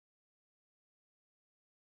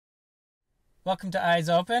Welcome to Eyes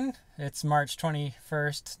Open. It's March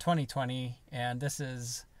 21st, 2020, and this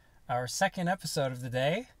is our second episode of the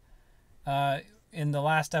day. In the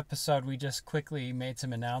last episode, we just quickly made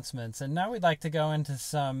some announcements, and now we'd like to go into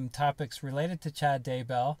some topics related to Chad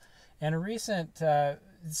Daybell and a recent,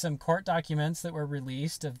 some court documents that were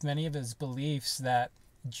released of many of his beliefs that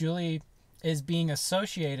Julie is being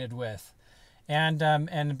associated with.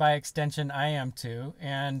 And by extension, I am too.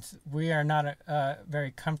 And we are not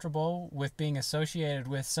very comfortable with being associated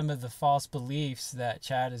with some of the false beliefs that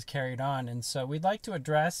Chad has carried on. And so we'd like to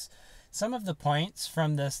address some of the points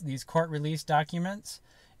from these court release documents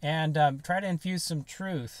and try to infuse some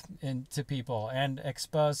truth into people and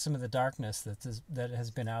expose some of the darkness that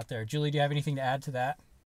has been out there. Julie, do you have anything to add to that?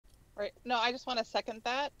 Right. No, I just want to second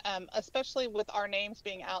that, especially with our names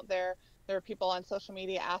being out there. There are people on social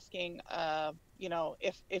media asking,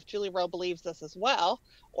 if Julie Rowe believes this as well,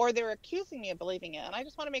 or they're accusing me of believing it. And I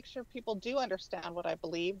just want to make sure people do understand what I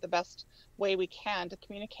believe the best way we can to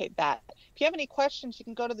communicate that. If you have any questions, you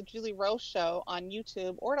can go to the Julie Rowe Show on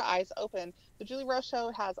YouTube or to Eyes Open. The Julie Rowe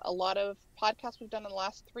Show has a lot of podcasts we've done in the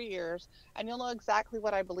last 3 years, and you'll know exactly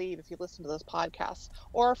what I believe if you listen to those podcasts.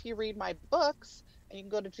 Or if you read my books, and you can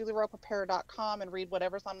go to julieroweprepare.com and read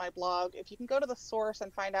whatever's on my blog. If you can go to the source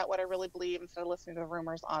and find out what I really believe instead of listening to the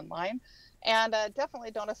rumors online. And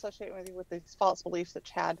definitely don't associate me with these false beliefs that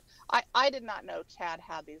Chad, I did not know Chad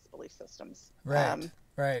had these belief systems. Right,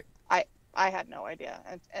 right. I had no idea.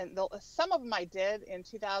 And some of them I did in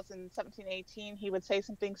 2017, 18. He would say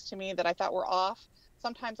some things to me that I thought were off.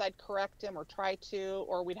 Sometimes I'd correct him or try to,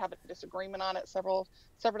 or we'd have a disagreement on it several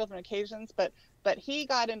different occasions. But he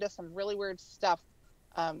got into some really weird stuff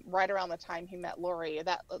right around the time he met Lori.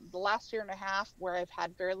 That the last year and a half where I've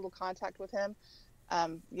had very little contact with him,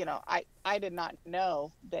 I did not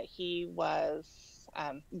know that he was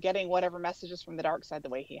getting whatever messages from the dark side the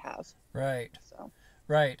way he has. Right. So.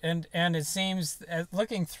 Right, and it seems,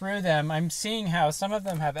 looking through them, I'm seeing how some of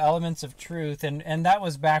them have elements of truth, and that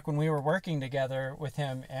was back when we were working together with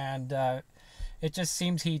him, and it just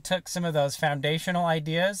seems he took some of those foundational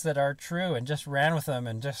ideas that are true and just ran with them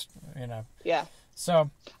and just, Yeah.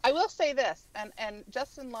 So I will say this, and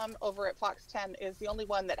Justin Lum over at Fox 10 is the only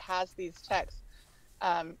one that has these texts.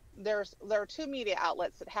 There are two media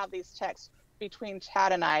outlets that have these texts between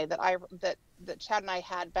Chad and I that Chad and I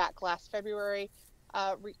had back last February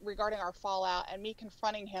regarding our fallout and me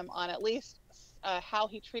confronting him on at least how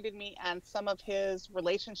he treated me and some of his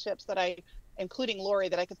relationships including Lori,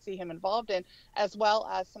 that I could see him involved in, as well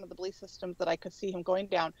as some of the belief systems that I could see him going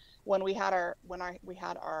down when we had our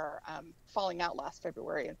falling out last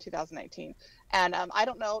February in 2019. And I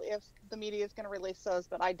don't know if the media is going to release those,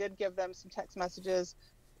 but I did give them some text messages,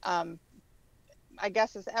 I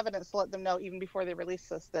guess as evidence to let them know even before they release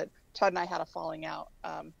this that Chad and I had a falling out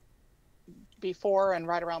before and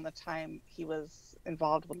right around the time he was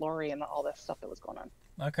involved with Lori and all this stuff that was going on.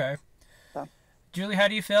 Okay. So. Julie, how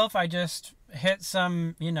do you feel if I just hit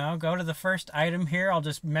some, go to the first item here? I'll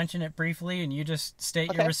just mention it briefly and you just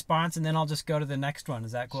state your response and then I'll just go to the next one.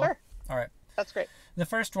 Is that cool? Sure. All right. That's great. The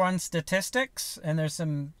first one, statistics, and there's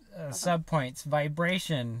some sub-points.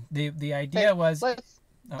 Vibration. The idea was...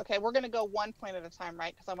 Okay, we're going to go one point at a time,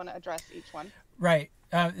 right? Because I want to address each one. Right.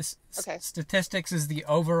 Okay. Statistics is the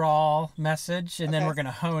overall message, and then we're going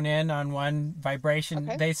to hone in on one. Vibration.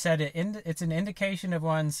 Okay. They said it's an indication of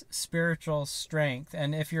one's spiritual strength,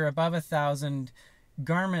 and if you're above 1,000,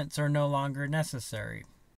 garments are no longer necessary.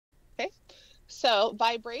 Okay. So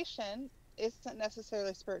vibration isn't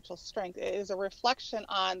necessarily spiritual strength. It is a reflection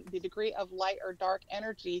on the degree of light or dark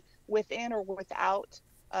energy within or without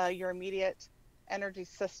your immediate energy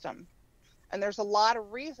system. And there's a lot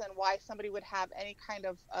of reason why somebody would have any kind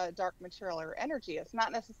of dark material or energy. It's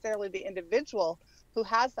not necessarily the individual who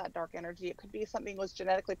has that dark energy. It could be something that was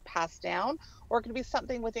genetically passed down, or it could be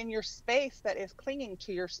something within your space that is clinging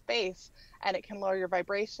to your space, and it can lower your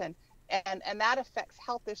vibration. And that affects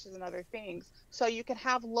health issues and other things. So you can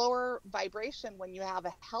have lower vibration when you have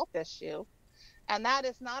a health issue, and that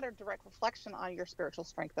is not a direct reflection on your spiritual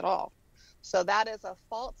strength at all. So that is a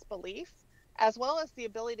false belief, as well as the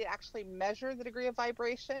ability to actually measure the degree of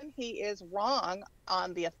vibration. He is wrong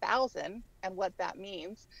on the 1,000 and what that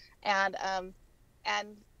means. And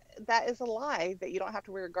that is a lie that you don't have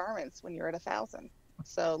to wear garments when you're at 1,000.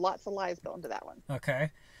 So lots of lies built into that one.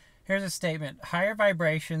 Okay. Here's a statement. Higher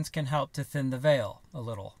vibrations can help to thin the veil a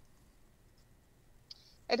little.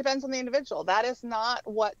 It depends on the individual. That is not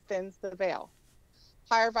what thins the veil.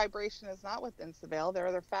 Higher vibration is not what thins the veil. There are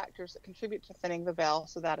other factors that contribute to thinning the veil,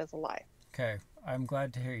 so that is a lie. Okay. I'm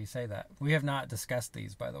glad to hear you say that. We have not discussed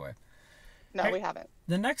these, by the way. No, we haven't.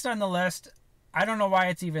 The next on the list, I don't know why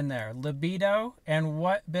it's even there. Libido, and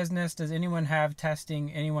what business does anyone have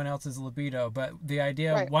testing anyone else's libido? But the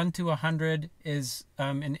idea of Right. 1 to 100 is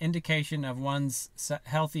an indication of one's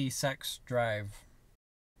healthy sex drive.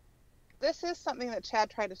 This is something that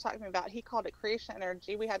Chad tried to talk to me about. He called it creation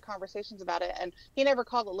energy. We had conversations about it, and he never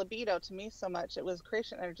called it libido to me so much. It was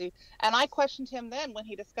creation energy. And I questioned him then when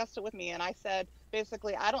he discussed it with me, and I said,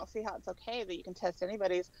 basically, I don't see how it's okay that you can test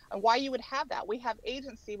anybody's and why you would have that. We have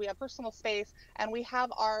agency, we have personal space, and we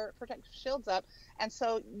have our protective shields up. And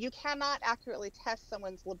so you cannot accurately test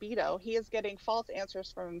someone's libido. He is getting false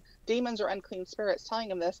answers from demons or unclean spirits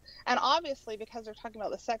telling him this. And obviously, because they're talking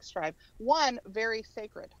about the sex drive, one, very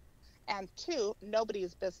sacred, and two,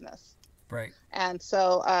 nobody's business. Right. And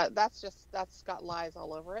so that's got lies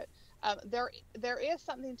all over it. There is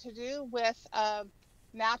something to do with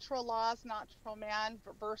natural laws, natural man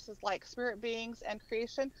versus like spirit beings and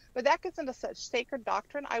creation, but that gets into such sacred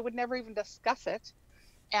doctrine. I would never even discuss it.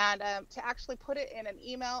 And to actually put it in an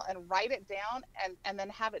email and write it down and then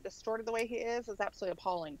have it distorted the way he is absolutely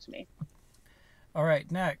appalling to me. All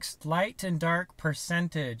right, next. Light and dark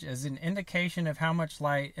percentage is an indication of how much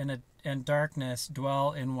light and darkness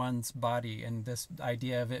dwell in one's body, and this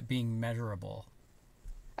idea of it being measurable.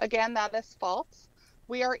 Again, that is false.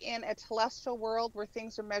 We are in a telestial world where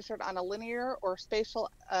things are measured on a linear or spatial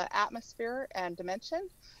atmosphere and dimension.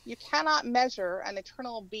 You cannot measure an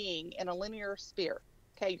eternal being in a linear sphere.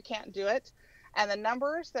 Okay, you can't do it. And the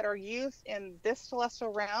numbers that are used in this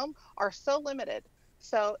celestial realm are so limited.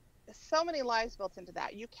 So many lies built into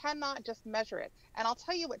that. You cannot just measure it. And I'll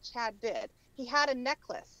tell you what Chad did. He had a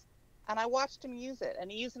necklace, and I watched him use it, and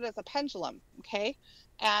he used it as a pendulum. Okay,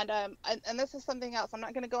 and this is something else. I'm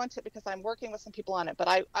not going to go into it because I'm working with some people on it, but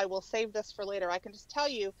I will save this for later. I can just tell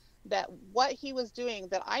you that what he was doing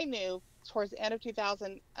that I knew towards the end of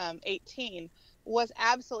 2018 was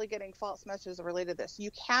absolutely getting false messages related to this.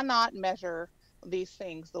 You cannot measure these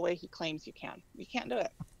things the way he claims you can. You can't do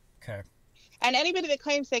it. Okay. And anybody that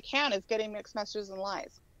claims they can is getting mixed messages and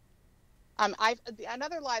lies.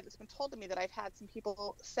 Another lie that's been told to me that I've had some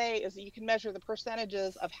people say is that you can measure the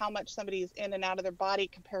percentages of how much somebody is in and out of their body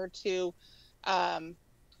compared to,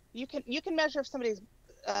 you can measure if somebody's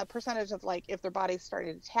percentage of like if their body's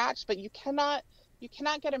starting to detach, but you cannot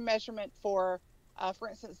get a measurement for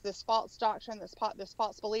instance, this false doctrine, this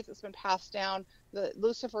false belief that's been passed down. The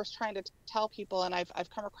Lucifer's trying to tell people, and I've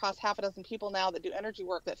come across half a dozen people now that do energy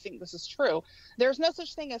work that think this is true. There's no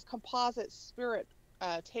such thing as composite spirit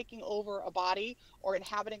taking over a body or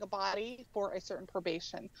inhabiting a body for a certain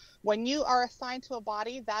probation. When you are assigned to a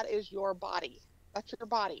body, that is your body. That's your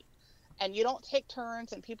body. And you don't take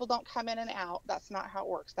turns and people don't come in and out. That's not how it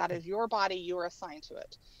works. That is your body. You are assigned to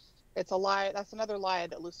it. It's a lie. That's another lie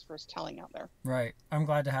that Lucifer's telling out there. Right. I'm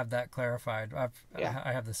glad to have that clarified. I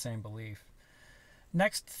have the same belief.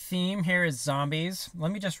 Next theme here is zombies.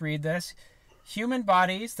 Let me just read this. Human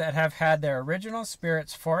bodies that have had their original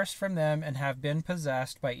spirits forced from them and have been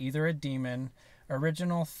possessed by either a demon,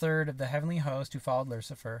 original third of the heavenly host who followed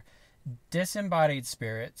Lucifer, disembodied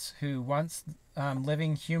spirits who once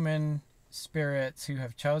living human spirits who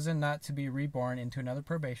have chosen not to be reborn into another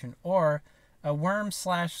probation, or a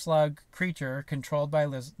worm/slug creature controlled by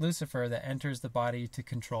Lucifer that enters the body to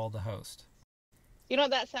control the host. You know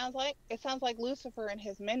what that sounds like? It sounds like Lucifer and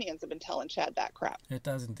his minions have been telling Chad that crap. It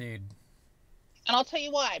does indeed. And I'll tell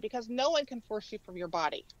you why. Because no one can force you from your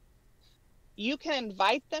body. You can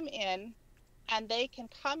invite them in, and they can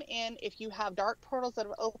come in if you have dark portals that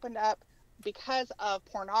have opened up because of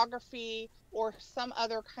pornography or some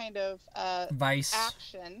other kind of vice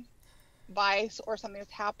or something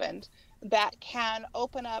that's happened that can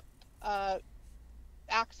open up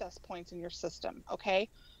access points in your system. Okay,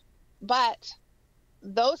 but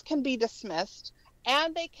those can be dismissed,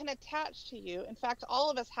 and they can attach to you. In fact, all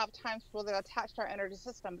of us have times where they're attached to our energy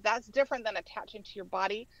system. That's different than attaching to your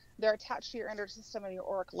body. They're attached to your energy system and your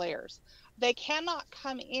auric layers. They cannot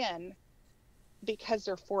come in because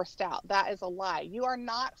they're forced out. That is a lie. You are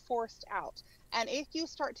not forced out. And if you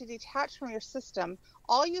start to detach from your system,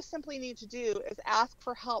 all you simply need to do is ask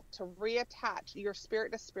for help to reattach your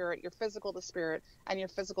spirit to spirit, your physical to spirit, and your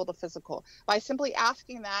physical to physical. By simply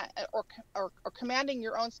asking that or commanding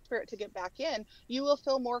your own spirit to get back in, you will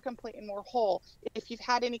feel more complete and more whole. If you've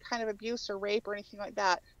had any kind of abuse or rape or anything like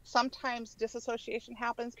that, sometimes disassociation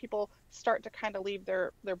happens. People start to kind of leave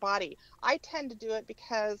their body. I tend to do it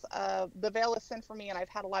because the veil is thin for me, and I've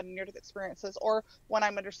had a lot of near-death experiences, or when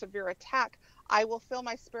I'm under severe attack, I will feel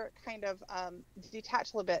my spirit kind of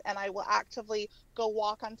detach a little bit, and I will actively go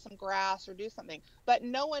walk on some grass or do something. But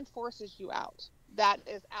no one forces you out. That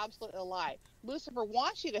is absolutely a lie. Lucifer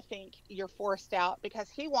wants you to think you're forced out because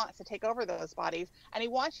he wants to take over those bodies, and he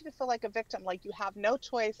wants you to feel like a victim, like you have no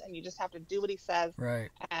choice and you just have to do what he says, Right.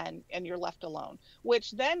 and you're left alone.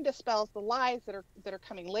 Which then dispels the lies that are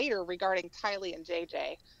coming later regarding Tylee and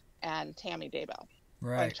JJ and Tammy Daybell and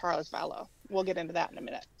Right. Charles Vallow. We'll get into that in a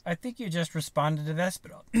minute. I think you just responded to this,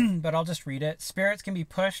 but I'll just read it. Spirits can be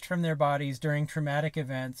pushed from their bodies during traumatic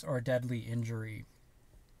events or deadly injury.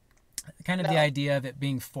 Kind of the No, idea of it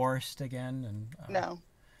being forced again, and no.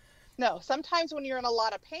 No, sometimes when you're in a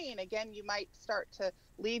lot of pain, again, you might start to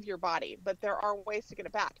leave your body, but there are ways to get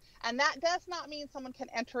it back. And that does not mean someone can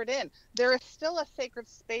enter it in. There is still a sacred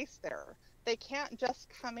space there. They can't just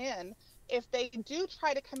come in. If they do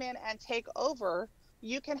try to come in and take over,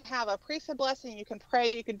 you can have a priesthood blessing, you can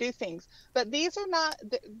pray, you can do things. But these are not,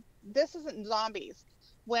 this isn't zombies.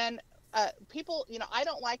 When people, I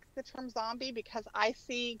don't like the term zombie because I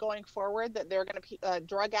see going forward that they're going to be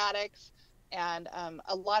drug addicts and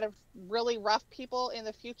a lot of really rough people in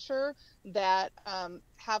the future that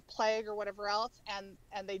have plague or whatever else, and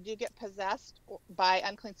they do get possessed by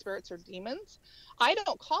unclean spirits or demons. I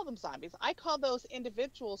don't call them zombies. I call those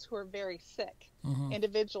individuals who are very sick, mm-hmm.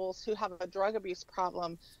 individuals who have a drug abuse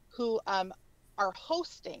problem, who are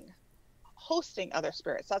hosting other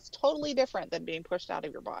spirits. That's totally different than being pushed out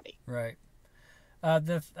of your body. Right.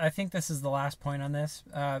 I think this is the last point on this.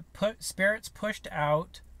 Spirits pushed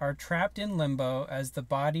out are trapped in limbo as the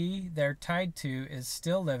body they're tied to is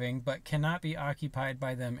still living but cannot be occupied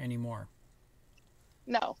by them anymore.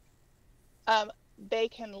 No.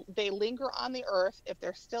 They linger on the earth if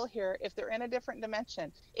they're still here, if they're in a different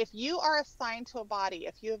dimension. If you are assigned to a body,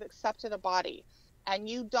 if you have accepted a body and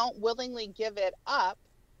you don't willingly give it up,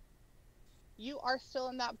 you are still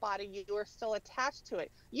in that body. You are still attached to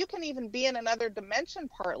it. You can even be in another dimension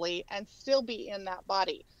partly and still be in that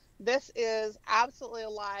body. This is absolutely a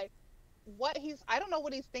lie. I don't know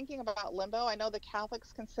what he's thinking about limbo. I know the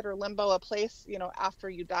Catholics consider limbo a place,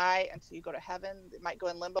 after you die, and so you go to heaven. It might go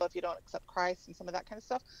in limbo if you don't accept Christ and some of that kind of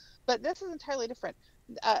stuff. But this is entirely different.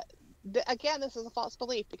 Again, this is a false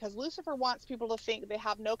belief because Lucifer wants people to think they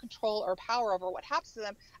have no control or power over what happens to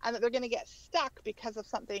them and that they're going to get stuck because of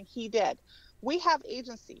something he did. We have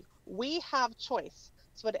agency. We have choice.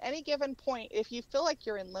 So at any given point, if you feel like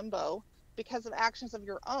you're in limbo because of actions of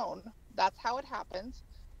your own, that's how it happens,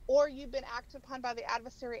 or you've been acted upon by the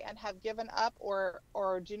adversary and have given up or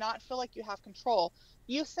do not feel like you have control,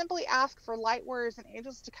 you simply ask for light warriors and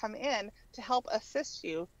angels to come in to help assist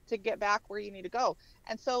you to get back where you need to go.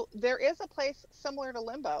 And so there is a place similar to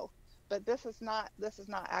limbo, but this is not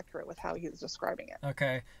accurate with how he's describing it.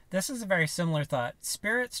 Okay, this is a very similar thought.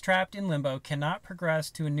 Spirits trapped in limbo cannot progress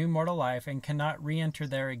to a new mortal life and cannot re-enter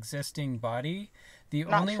their existing body. The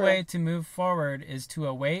only way to move forward is to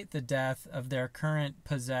await the death of their current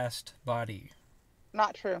possessed body.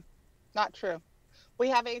 Not true. Not true. We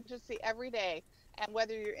have agency every day, and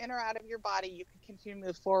whether you're in or out of your body, you can continue to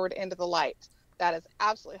move forward into the light. That is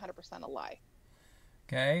absolutely 100% a lie.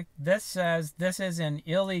 Okay, this says this is an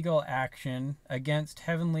illegal action against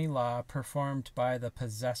heavenly law performed by the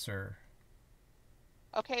possessor.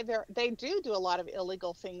 Okay, they do a lot of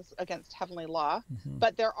illegal things against heavenly law, mm-hmm.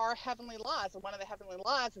 but there are heavenly laws, and one of the heavenly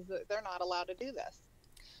laws is that they're not allowed to do this.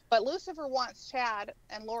 But Lucifer wants Chad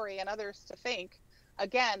and Lori and others to think,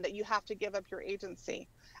 again, that you have to give up your agency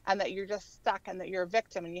and that you're just stuck and that you're a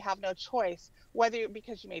victim and you have no choice, whether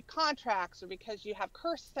because you made contracts or because you have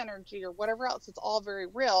cursed energy or whatever else. It's all very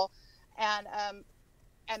real, and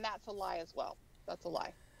that's a lie as well. That's a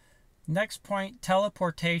lie. Next point,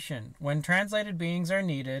 teleportation. When translated beings are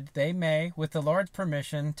needed, they may, with the Lord's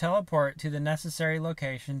permission, teleport to the necessary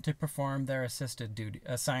location to perform their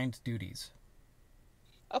assigned duties.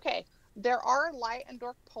 Okay, there are light and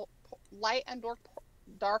dark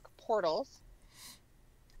portals,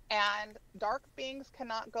 and dark beings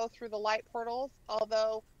cannot go through the light portals,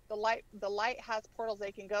 although the light has portals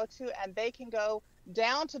they can go to, and they can go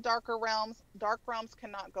down to darker realms. Dark realms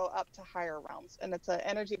cannot go up to higher realms, and it's an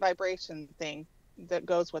energy vibration thing that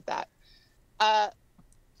goes with that.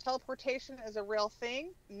 Teleportation is a real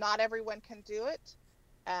thing. Not everyone can do it,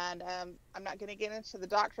 and I'm not going to get into the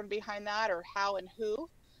doctrine behind that or how and who,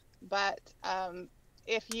 but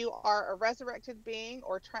if you are a resurrected being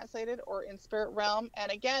or translated or in spirit realm,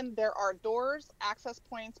 and again, there are doors, access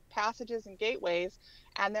points, passages, and gateways,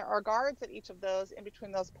 and there are guards at each of those in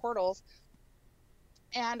between those portals.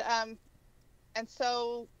 And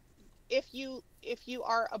so if you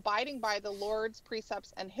are abiding by the Lord's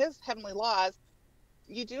precepts and his heavenly laws,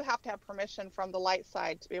 you do have to have permission from the light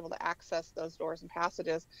side to be able to access those doors and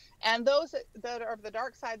passages. And those that are of the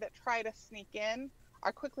dark side that try to sneak in,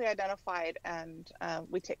 are quickly identified, and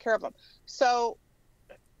we take care of them. So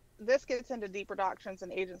this gets into deeper doctrines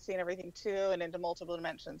and agency and everything too, and into multiple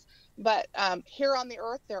dimensions. But here on the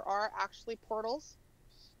earth, there are actually portals,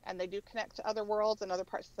 and they do connect to other worlds and other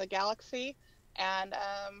parts of the galaxy. And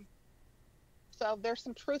so there's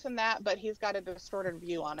some truth in that, but he's got a distorted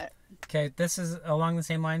view on it. Okay, this is along the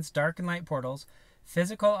same lines. Dark and light portals.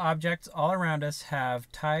 Physical objects all around us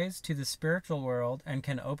have ties to the spiritual world and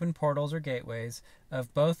can open portals or gateways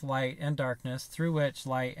of both light and darkness through which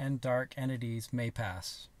light and dark entities may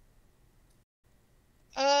pass.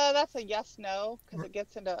 That's a yes, no, because it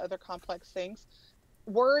gets into other complex things.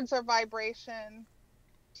 Words are vibration,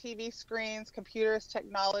 TV screens, computers,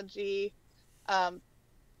 technology,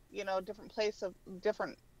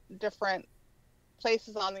 different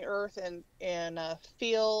places on the earth and in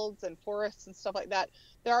fields and forests and stuff like that.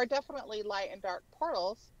 There are definitely light and dark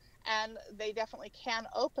portals, and they definitely can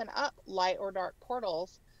open up light or dark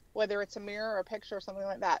portals, whether it's a mirror or a picture or something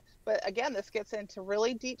like that. But again, this gets into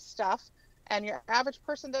really deep stuff, and your average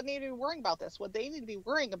person doesn't need to be worrying about this. What they need to be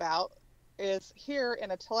worrying about is here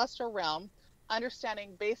in a telestial realm,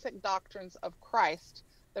 understanding basic doctrines of Christ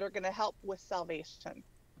that are going to help with salvation.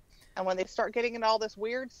 And when they start getting into all this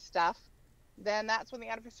weird stuff, then that's when the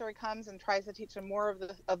adversary comes and tries to teach them more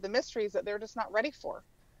of the mysteries that they're just not ready for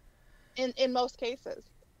in most cases.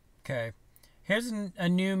 Okay. Here's a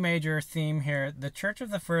new major theme here. The Church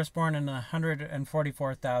of the Firstborn and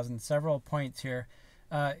 144,000. Several points here.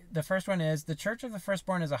 The first one is, the Church of the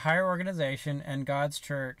Firstborn is a higher organization and God's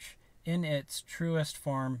church in its truest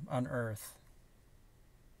form on earth.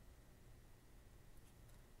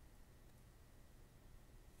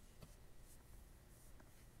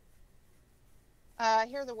 I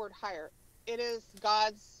hear the word higher. It is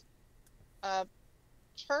God's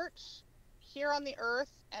church here on the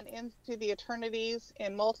earth and into the eternities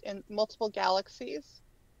in multiple galaxies.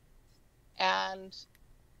 And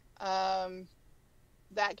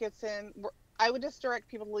that gets in. I would just direct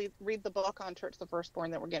people to read the book on Church of the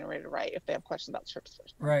Firstborn that we're getting ready to write if they have questions about Church of the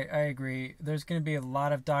Firstborn. Right, I agree. There's going to be a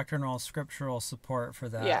lot of doctrinal, scriptural support for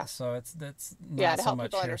that. Yeah. So it's not to so help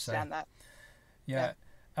much people hearsay. understand that. Yeah.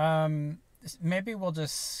 Maybe we'll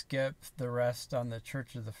just skip the rest on the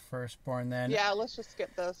Church of the Firstborn then. Yeah, let's just skip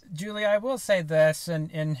those. Julie, I will say this, and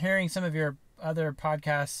in hearing some of your other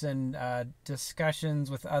podcasts and discussions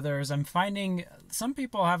with others, I'm finding some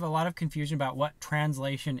people have a lot of confusion about what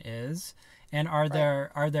translation is. And are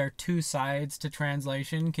there two sides to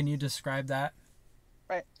translation? Can you describe that?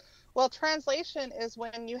 Right. Well, translation is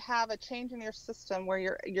when you have a change in your system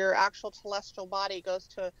where your actual telestial body goes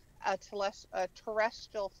to a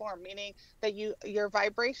terrestrial form, meaning that your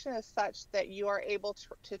vibration is such that you are able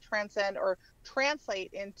to transcend or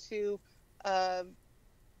translate into a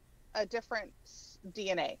different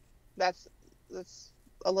DNA. That's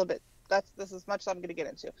a little bit. This is as much as I'm going to get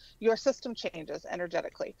into. Your system changes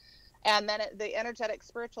energetically, and then the energetic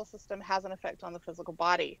spiritual system has an effect on the physical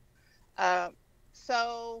body.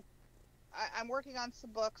 So I'm working on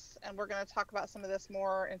some books, and we're going to talk about some of this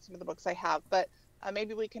more in some of the books I have, but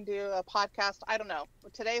maybe we can do a podcast. I don't know.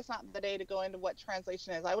 But today is not the day to go into what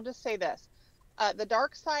translation is. I will just say this. The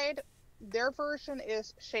dark side, their version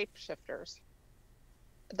is shapeshifters.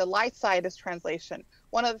 The light side is translation.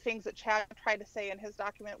 One of the things that Chad tried to say in his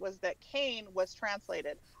document was that Cain was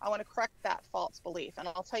translated. I want to correct that false belief, and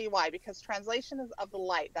I'll tell you why. Because translation is of the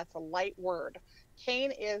light. That's a light word.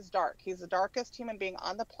 Cain is dark. He's the darkest human being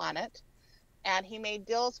on the planet, and he made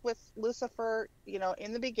deals with Lucifer,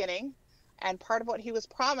 in the beginning. And part of what he was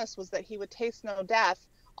promised was that he would taste no death,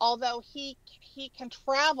 although he can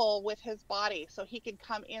travel with his body. So he can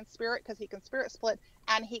come in spirit because he can spirit split,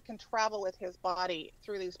 and he can travel with his body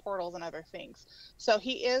through these portals and other things. So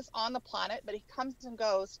he is on the planet, but he comes and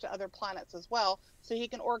goes to other planets as well. So he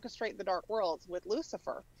can orchestrate the dark worlds with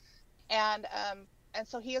Lucifer. And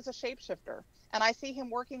so he is a shapeshifter. And I see him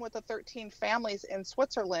working with the 13 families in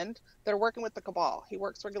Switzerland that are working with the Cabal. He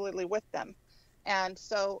works regularly with them. And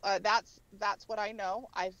so that's what I know.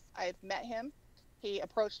 I've met him. He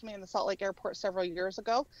approached me in the Salt Lake airport several years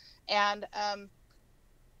ago, and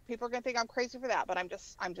people are going to think I'm crazy for that, but I'm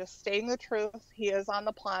just stating the truth. He is on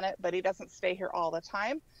the planet, but he doesn't stay here all the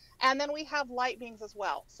time. And then we have light beings as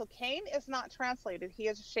well. So Cain is not translated. He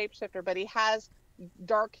is a shapeshifter, but he has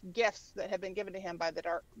dark gifts that have been given to him by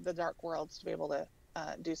the dark worlds to be able to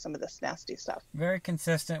do some of this nasty stuff. Very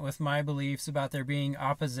consistent with my beliefs about there being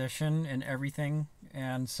opposition in everything.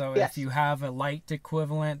 And so Yes. If you have a light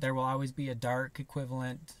equivalent, there will always be a dark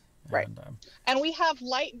equivalent. Right. And we have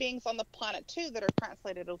light beings on the planet too that are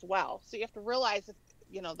translated as well. So you have to realize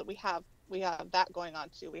that we have We have that going on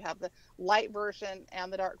too. We have the light version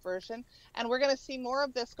and the dark version, and we're going to see more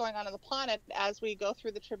of this going on the planet as we go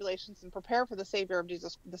through the tribulations and prepare for the Savior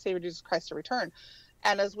Jesus Christ to return,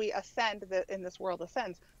 and as we ascend in this world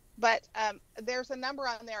ascends. But there's a number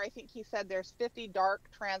on there. I think he said there's 50 dark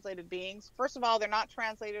translated beings. First of all, they're not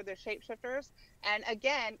translated; they're shapeshifters. And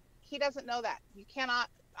again, he doesn't know that. You cannot.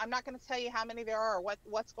 I'm not going to tell you how many there are, or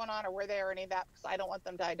what's going on, or where they are, or any of that, because I don't want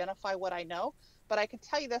them to identify what I know. But I can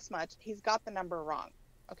tell you this much: he's got the number wrong.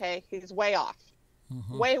 Okay, he's way off,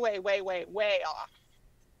 way off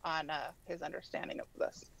on his understanding of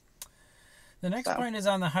this. The next point is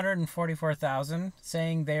on the 144,000,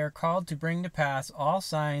 saying they are called to bring to pass all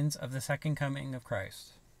signs of the second coming of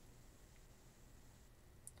Christ.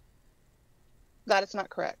 That is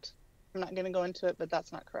not correct. I'm not going to go into it, but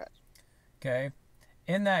that's not correct. Okay.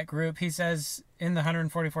 In that group, he says in the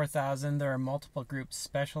 144,000, there are multiple groups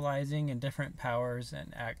specializing in different powers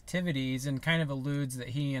and activities, and kind of alludes that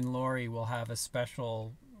he and Lori will have a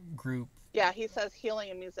special group. Yeah, he says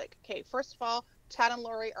healing and music. Okay, first of all, Chad and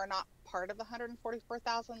Lori are not part of the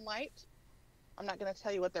 144,000 light. I'm not going to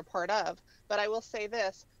tell you what they're part of, but I will say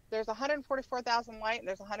this. There's 144,000 light and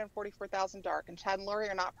there's 144,000 dark, and Chad and Lori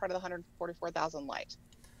are not part of the 144,000 light.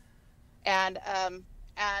 And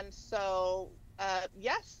so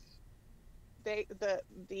yes, the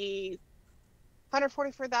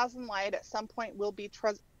 144,000 light at some point will be,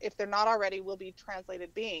 if they're not already, will be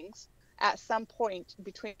translated beings at some point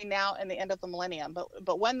between now and the end of the millennium.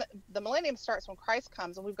 But when the millennium starts, when Christ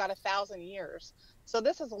comes, and we've got 1,000 years. So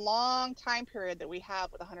this is a long time period that we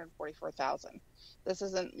have with 144,000. This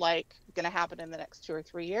isn't like going to happen in the next 2 or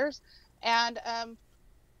 3 years. And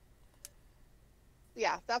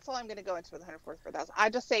yeah, that's all I'm going to go into with 144,000. I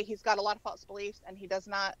just say he's got a lot of false beliefs and he does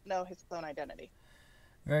not know his own identity.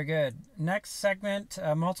 Very good. Next segment,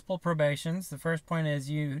 multiple probations. The first point is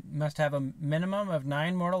you must have a minimum of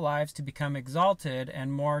 9 mortal lives to become exalted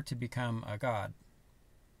and more to become a god.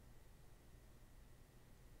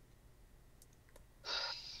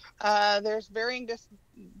 There's varying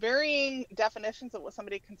definitions of what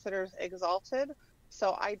somebody considers exalted,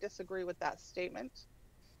 so I disagree with that statement.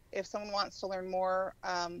 If someone wants to learn more,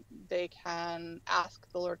 they can ask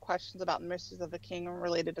the Lord questions about the mysteries of the kingdom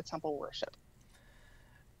related to temple worship.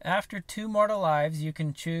 After 2 mortal lives, you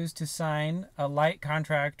can choose to sign a light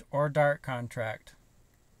contract or dark contract.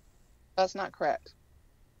 That's not correct.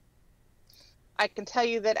 I can tell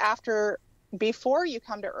you that before you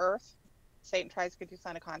come to earth, Satan tries to get you to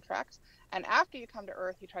sign a contract. And after you come to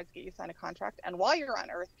earth, he tries to get you to sign a contract. And while you're on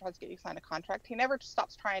earth, he tries to get you to sign a contract. He never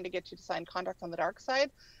stops trying to get you to sign contracts on the dark side.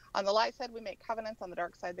 On the light side, we make covenants. On the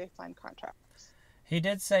dark side, they sign contracts. He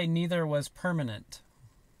did say neither was permanent.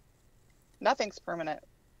 Nothing's permanent.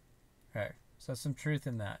 Okay, so some truth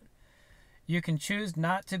in that. You can choose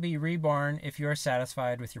not to be reborn if you're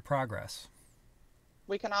satisfied with your progress.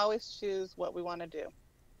 We can always choose what we want to do.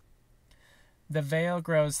 The veil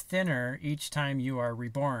grows thinner each time you are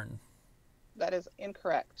reborn. That is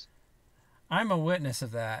incorrect. I'm a witness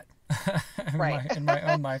of that. Right. in my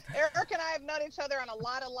own life. Eric and I have known each other on a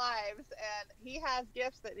lot of lives, and he has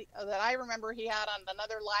gifts that I remember he had on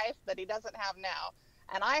another life that he doesn't have now.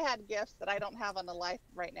 And I had gifts that I don't have on the life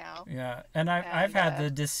right now. Yeah, and I've had the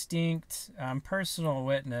distinct personal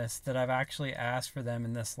witness that I've actually asked for them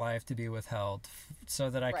in this life to be withheld so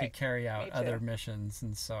that I could carry out other missions.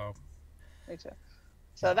 And so... Me too.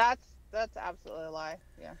 So that's absolutely a lie.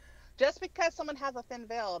 Yeah. Just because someone has a thin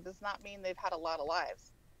veil does not mean they've had a lot of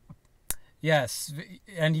lives. Yes,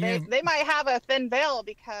 and they might have a thin veil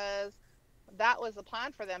because that was the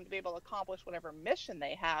plan for them to be able to accomplish whatever mission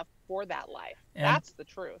they have for that life. And that's the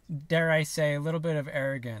truth. Dare I say, a little bit of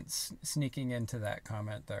arrogance sneaking into that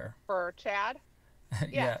comment there. For Chad?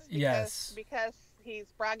 Yes. Because he's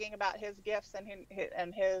bragging about his gifts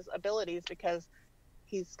and his abilities because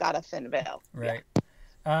he's got a thin veil. Right. Yeah.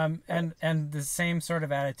 And the same sort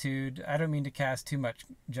of attitude, I don't mean to cast too much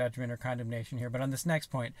judgment or condemnation here, but on this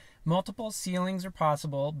next point, multiple sealings are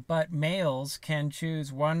possible, but males can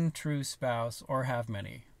choose one true spouse or have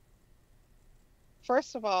many.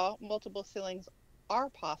 First of all, multiple sealings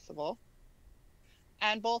are possible,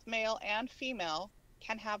 and both male and female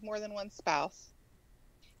can have more than one spouse,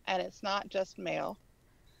 and it's not just male.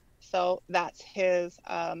 So that's his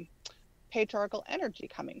patriarchal energy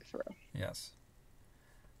coming through. Yes.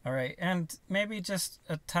 All right, and maybe just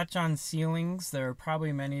a touch on sealings. There are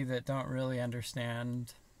probably many that don't really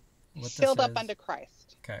understand what this is. Sealed up unto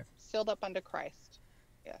Christ. Okay. Sealed up unto Christ.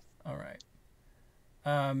 Yes. All right.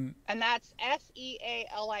 And that's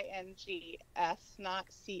SEALINGS, not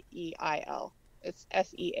CEIL. It's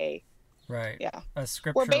SEA. Right. Yeah. A We're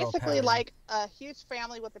scriptural basically pattern. like a huge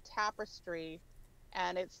family with a tapestry,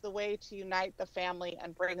 and it's the way to unite the family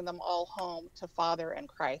and bring them all home to Father and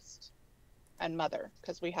Christ and Mother,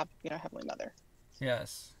 because we have, Heavenly Mother.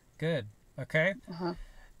 Yes. Good. Okay. Uh-huh.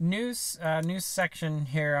 News section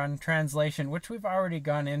here on translation, which we've already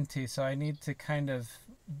gone into, so I need to kind of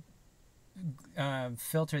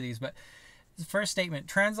filter these. But the first statement: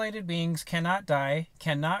 translated beings cannot die,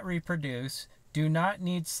 cannot reproduce, do not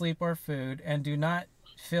need sleep or food, and do not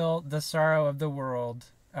feel the sorrow of the world.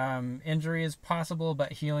 Injury is possible,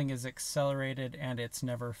 but healing is accelerated, and it's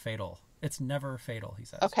never fatal. It's never fatal, he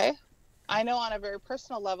says. Okay. I know on a very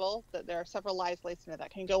personal level that there are several lies laced into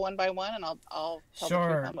that. Can you go one by one, and I'll tell the truth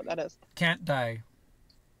Sure. on what that is? Can't die.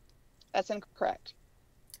 That's incorrect.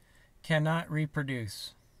 Cannot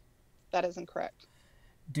reproduce. That is incorrect.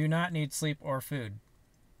 Do not need sleep or food.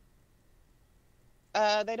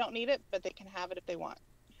 They don't need it, but they can have it if they want.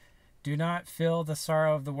 Do not feel the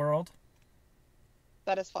sorrow of the world.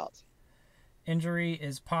 That is false. Injury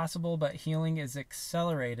is possible, but healing is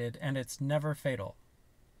accelerated, and it's never fatal.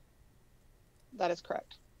 That is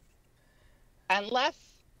correct.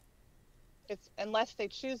 Unless they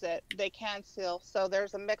choose it, they can still. So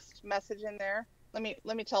there's a mixed message in there. Let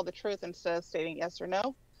me tell the truth instead of stating yes or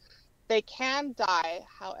no. They can die.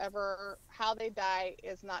 However, how they die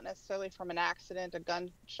is not necessarily from an accident, a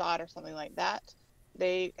gunshot, or something like that.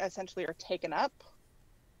 They essentially are taken up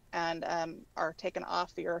and are taken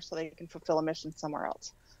off the earth so they can fulfill a mission somewhere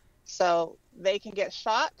else. So they can get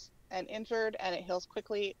shot and injured, and it heals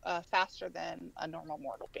quickly, faster than a normal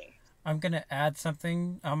mortal being. I'm going to add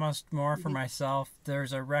something almost more for myself.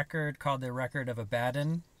 There's a record called the Record of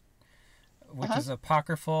Abaddon, which is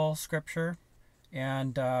apocryphal scripture,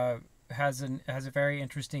 and has a very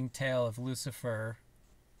interesting tale of Lucifer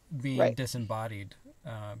being disembodied.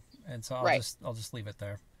 And so I'll just leave it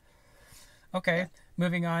there. Okay,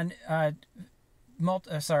 moving on.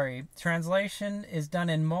 Translation is done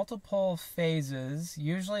in multiple phases,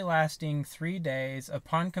 usually lasting 3 days.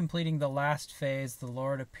 Upon completing the last phase, the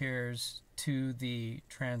Lord appears to the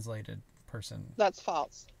translated person. That's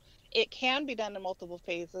false. It can be done in multiple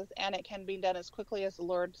phases, and it can be done as quickly as the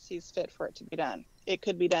Lord sees fit for it to be done. It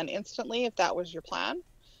could be done instantly if that was your plan.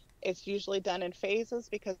 It's usually done in phases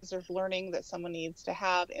because there's learning that someone needs to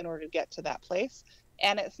have in order to get to that place.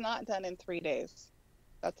 And it's not done in 3 days.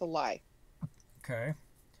 That's a lie. Okay.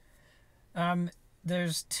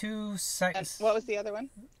 There's 2 seconds. What was the other one?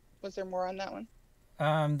 Was there more on that one?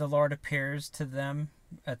 The Lord appears to them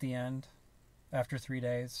at the end after 3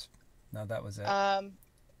 days. No, that was it.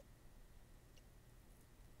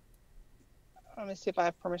 Let me see if I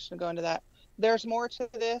have permission to go into that. There's more to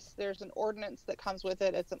this. There's an ordinance that comes with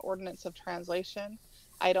it. It's an ordinance of translation.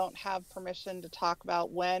 I don't have permission to talk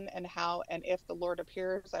about when and how and if the Lord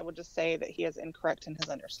appears. I would just say that he is incorrect in his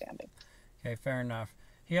understanding. Okay, fair enough.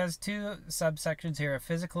 He has 2 subsections here,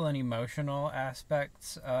 physical and emotional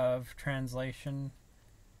aspects of translation.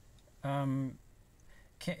 Those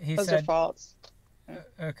are false.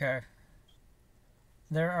 Okay.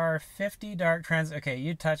 There are 50 dark Okay,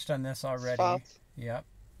 you touched on this already. False. Yep.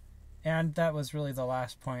 And that was really the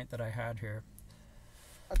last point that I had here.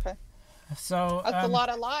 Okay. So that's a lot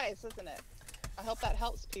of lies, isn't it? I hope that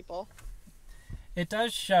helps people. It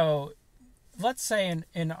does show, let's say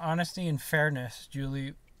in honesty and fairness,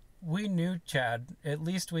 Julie, we knew Chad. At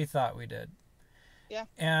least we thought we did. Yeah.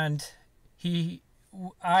 And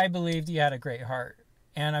I believed he had a great heart.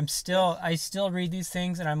 And I still read these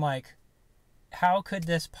things and I'm like, how could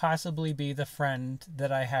this possibly be the friend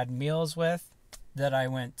that I had meals with, that I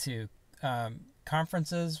went to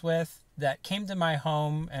conferences with, that came to my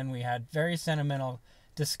home and we had very sentimental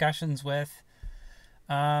discussions with?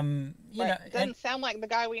 It doesn't sound like the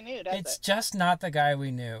guy we knew, does it? It's just not the guy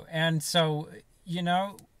we knew. And so,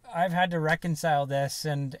 I've had to reconcile this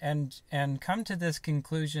and come to this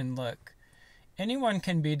conclusion. Look, anyone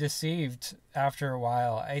can be deceived after a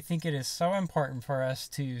while. I think it is so important for us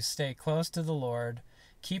to stay close to the Lord,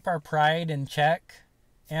 keep our pride in check,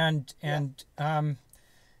 and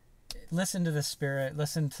listen to the Spirit,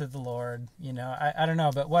 listen to the Lord. I don't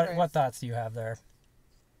know, but what thoughts do you have there?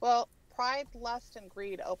 Well, pride, lust, and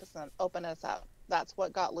greed open us up. That's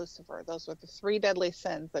what got Lucifer. Those were the 3 deadly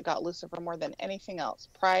sins that got Lucifer more than anything else: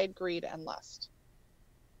 pride, greed, and lust.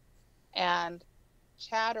 And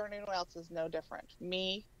Chad or anyone else is no different.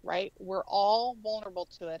 Me, right? We're all vulnerable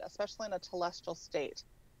to it, especially in a telestial state.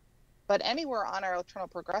 But anywhere on our eternal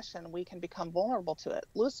progression, we can become vulnerable to it.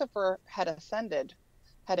 Lucifer had ascended,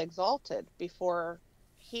 had exalted before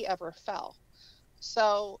he ever fell.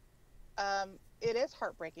 So it is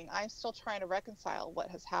heartbreaking. I'm still trying to reconcile what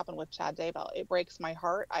has happened with Chad Daybell. It breaks my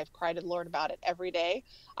heart. I've cried to the Lord about it every day.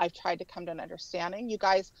 I've tried to come to an understanding. You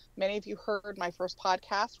guys, many of you heard my first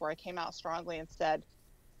podcast where I came out strongly and said,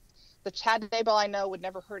 the Chad Daybell I know would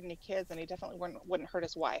never hurt any kids, and he definitely wouldn't hurt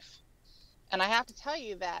his wife. And I have to tell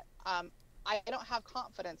you that I don't have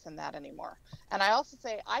confidence in that anymore. And I also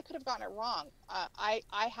say I could have gotten it wrong. I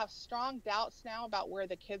have strong doubts now about where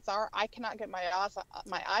the kids are. I cannot get my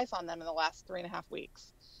eyes on them in the last 3.5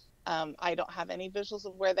 weeks. I don't have any visuals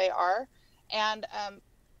of where they are, and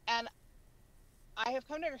and I have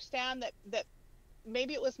come to understand that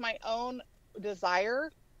maybe it was my own desire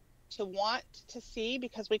to want to see,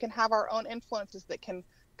 because we can have our own influences that can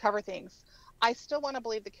cover things. I still want to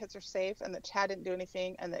believe the kids are safe and that Chad didn't do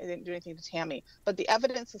anything and that they didn't do anything to Tammy. But the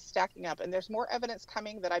evidence is stacking up, and there's more evidence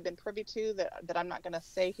coming that I've been privy to that I'm not going to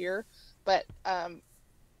say here. But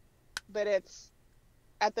it's,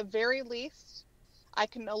 at the very least, I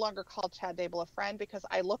can no longer call Chad Daybell a friend, because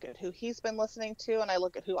I look at who he's been listening to, and I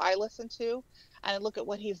look at who I listen to, and I look at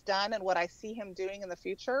what he's done and what I see him doing in the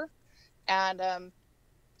future. And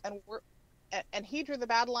he drew the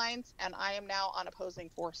battle lines, and I am now on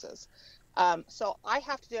opposing forces. So I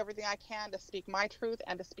have to do everything I can to speak my truth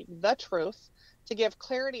and to speak the truth, to give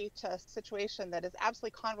clarity to a situation that is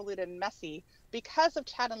absolutely convoluted and messy because of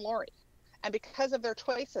Chad and Lori, and because of their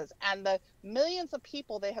choices and the millions of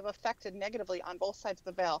people they have affected negatively on both sides of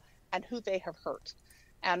the veil, and who they have hurt.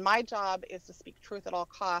 And my job is to speak truth at all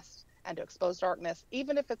costs and to expose darkness,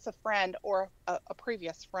 even if it's a friend or a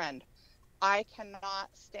previous friend. I cannot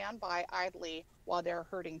stand by idly while they're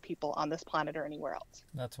hurting people on this planet or anywhere else.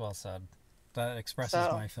 That's well said. That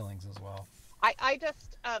expresses my feelings as well. I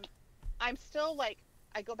just, I'm still like,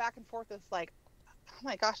 I go back and forth with like, oh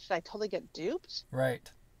my gosh, did I totally get duped?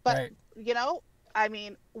 Right. But, right. you know, I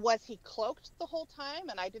mean, was he cloaked the whole time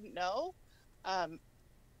and I didn't know?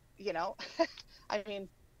 You know, I mean,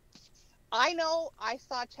 I know I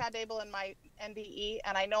saw Chad Daybell in my NDE,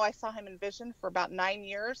 and I know I saw him in vision for about 9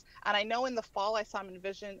 years. And I know in the fall, I saw him in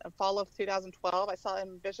vision, fall of 2012, I saw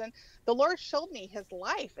him in vision. The Lord showed me his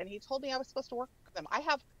life, and he told me I was supposed to work with him. I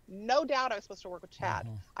have no doubt I was supposed to work with Chad.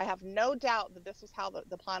 Mm-hmm. I have no doubt that this was how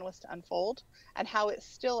the plan was to unfold, and how it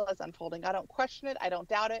still is unfolding. I don't question it, I don't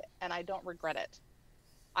doubt it, and I don't regret it.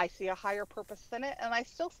 I see a higher purpose in it, and I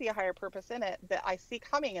still see a higher purpose in it that I see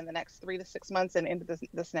coming in the next 3 to 6 months and into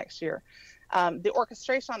this next year. The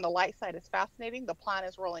orchestration on the light side is fascinating. The plan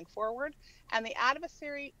is rolling forward, and the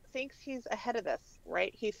adversary thinks he's ahead of this,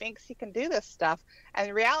 right? He thinks he can do this stuff, and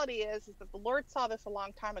the reality is that the Lord saw this a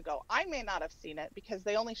long time ago. I may not have seen it because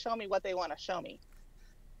they only show me what they want to show me,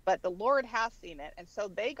 but the Lord has seen it, and so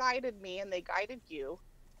they guided me and they guided you.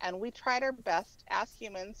 And we tried our best as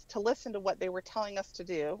humans to listen to what they were telling us to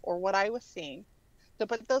do, or what I was seeing, to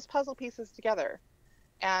put those puzzle pieces together.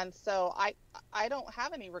 And so I don't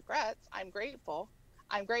have any regrets. I'm grateful.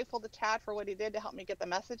 I'm grateful to Chad for what he did to help me get the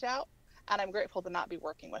message out. And I'm grateful to not be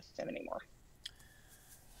working with him anymore.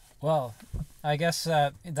 Well, I guess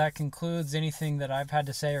that concludes anything that I've had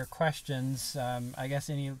to say or questions. I guess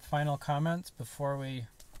any final comments before we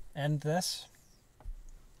end this?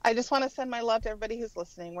 I just want to send my love to everybody who's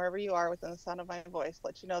listening, wherever you are within the sound of my voice.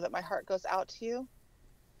 Let you know that my heart goes out to you,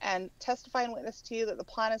 and testify and witness to you that the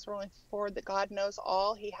plan is rolling forward, that God knows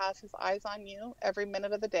all. He has his eyes on you every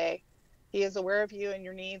minute of the day. He is aware of you and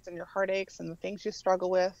your needs and your heartaches and the things you struggle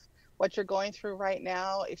with, what you're going through right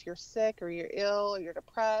now. If you're sick or you're ill or you're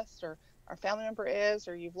depressed, or our family member is,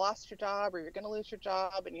 or you've lost your job, or you're going to lose your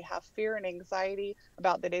job, and you have fear and anxiety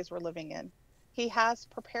about the days we're living in. He has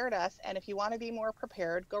prepared us, and if you want to be more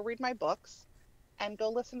prepared, go read my books and go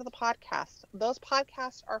listen to the podcast. Those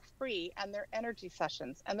podcasts are free, and they're energy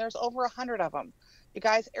sessions, and there's over 100 of them. You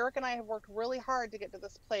guys, Eric and I have worked really hard to get to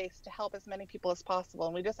this place to help as many people as possible,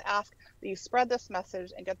 and we just ask that you spread this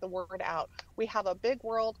message and get the word out. We have a big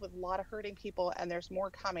world with a lot of hurting people, and there's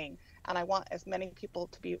more coming, and I want as many people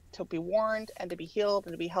to be warned and to be healed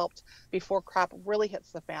and to be helped before crap really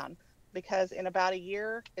hits the fan, because in about a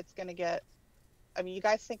year, it's going to get, I mean, you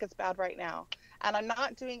guys think it's bad right now. And I'm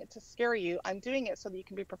not doing it to scare you. I'm doing it so that you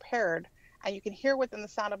can be prepared, and you can hear within the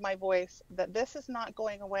sound of my voice that this is not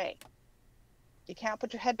going away. You can't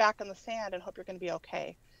put your head back in the sand and hope you're going to be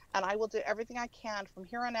okay. And I will do everything I can from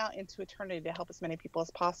here on out into eternity to help as many people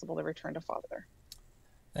as possible to return to Father.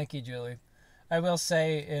 Thank you, Julie. I will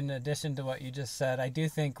say, in addition to what you just said, I do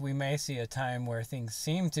think we may see a time where things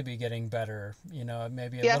seem to be getting better. You know,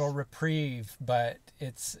 maybe a little reprieve, but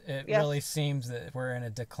it really seems that we're in a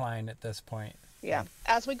decline at this point. Yeah.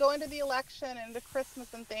 As we go into the election and into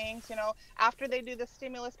Christmas and things, you know, after they do the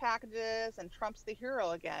stimulus packages and Trump's the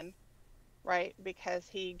hero again, right? Because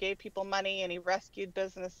he gave people money and he rescued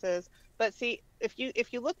businesses. But see, if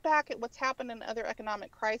you look back at what's happened in other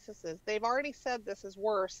economic crises, they've already said this is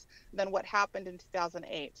worse than what happened in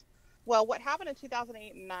 2008. Well, what happened in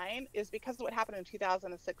 2008 and 9 is because of what happened in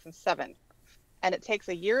 2006 and 7. And it takes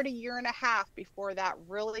a year to year and a half before that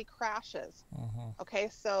really crashes. Mm-hmm. Okay,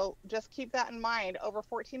 so just keep that in mind. Over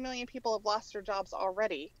 14 million people have lost their jobs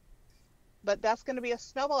already, but that's going to be a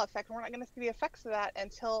snowball effect. And we're not going to see the effects of that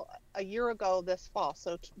until a year ago this fall.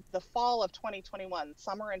 So the fall of 2021,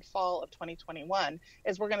 summer and fall of 2021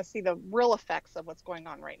 is we're going to see the real effects of what's going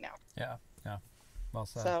on right now. Yeah, yeah. Well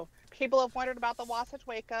said. So people have wondered about the Wasatch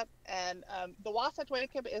Wake Up, and the Wasatch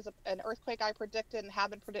Wake Up is an earthquake I predicted and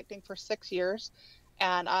have been predicting for 6 years.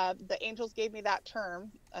 And the angels gave me that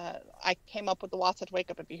term. I came up with the Wasatch Wake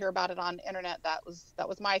Up. If you hear about it on the internet, that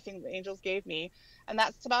was my thing. The angels gave me, and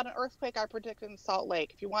that's about an earthquake I predicted in Salt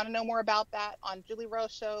Lake. If you want to know more about that, on Julie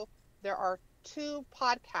Rose Show, there are 2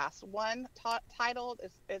 podcasts. One titled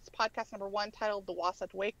it's podcast number 1 titled "The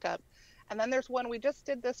Wasatch Wake Up," and then there's one we just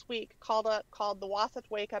did this week called "The Wasatch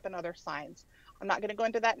Wake Up and Other Signs." I'm not going to go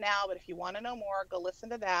into that now, but if you want to know more, go listen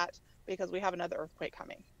to that because we have another earthquake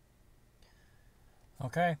coming.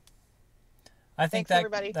 Okay. I think Thanks,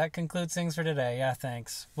 everybody. that concludes things for today. Yeah,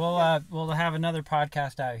 thanks. We'll we'll have another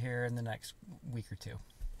podcast out here in the next week or two.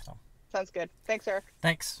 So Sounds good. Thanks, Eric.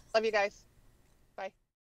 thanks. Love you guys. Bye.